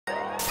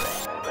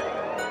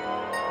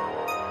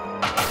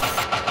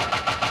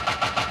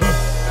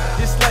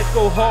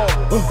go hard,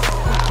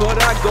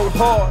 but I go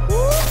hard.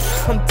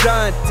 I'm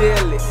dying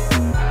daily,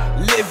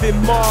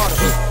 living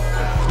martyr.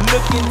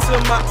 Look into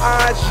my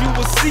eyes, you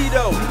will see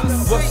though.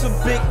 What's a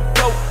big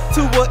goat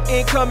to an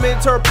incoming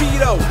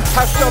torpedo?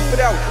 I stomp it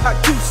out, I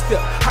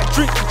two-step, I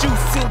drink the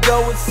juice and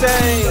go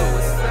insane.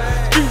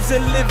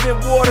 Using living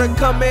water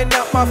coming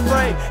out my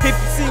frame. If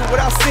you see what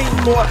I seen,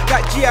 boy,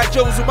 got G.I.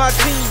 Joes with my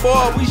team,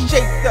 boy. We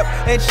shaped up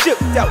and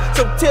shipped out.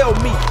 So tell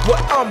me what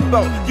I'm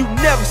about. You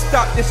never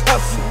stop this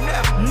hustle,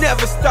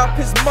 never stop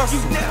his muscle.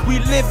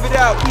 We live it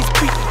out, we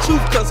speak the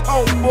truth, cause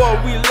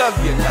homeboy, we love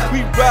you.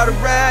 We ride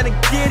around and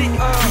get it,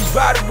 we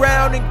ride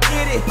around and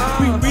get it.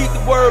 We read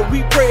the word,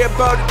 we pray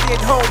about it,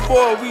 then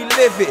homeboy, we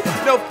live it.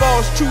 No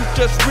false truth,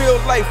 just real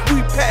life.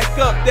 We pack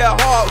up that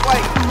hard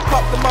white.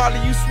 Pop the molly,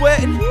 you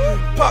sweating?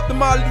 Pop the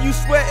molly, you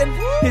sweating?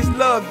 His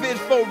love is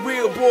for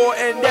real, boy,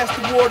 and that's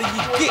the water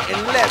you getting.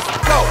 Let's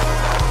go.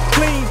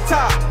 Clean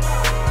top,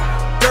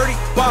 dirty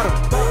bottom.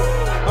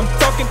 I'm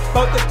talking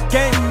about the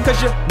game,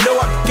 cause you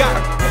know I got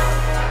 'em.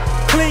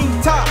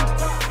 Clean top,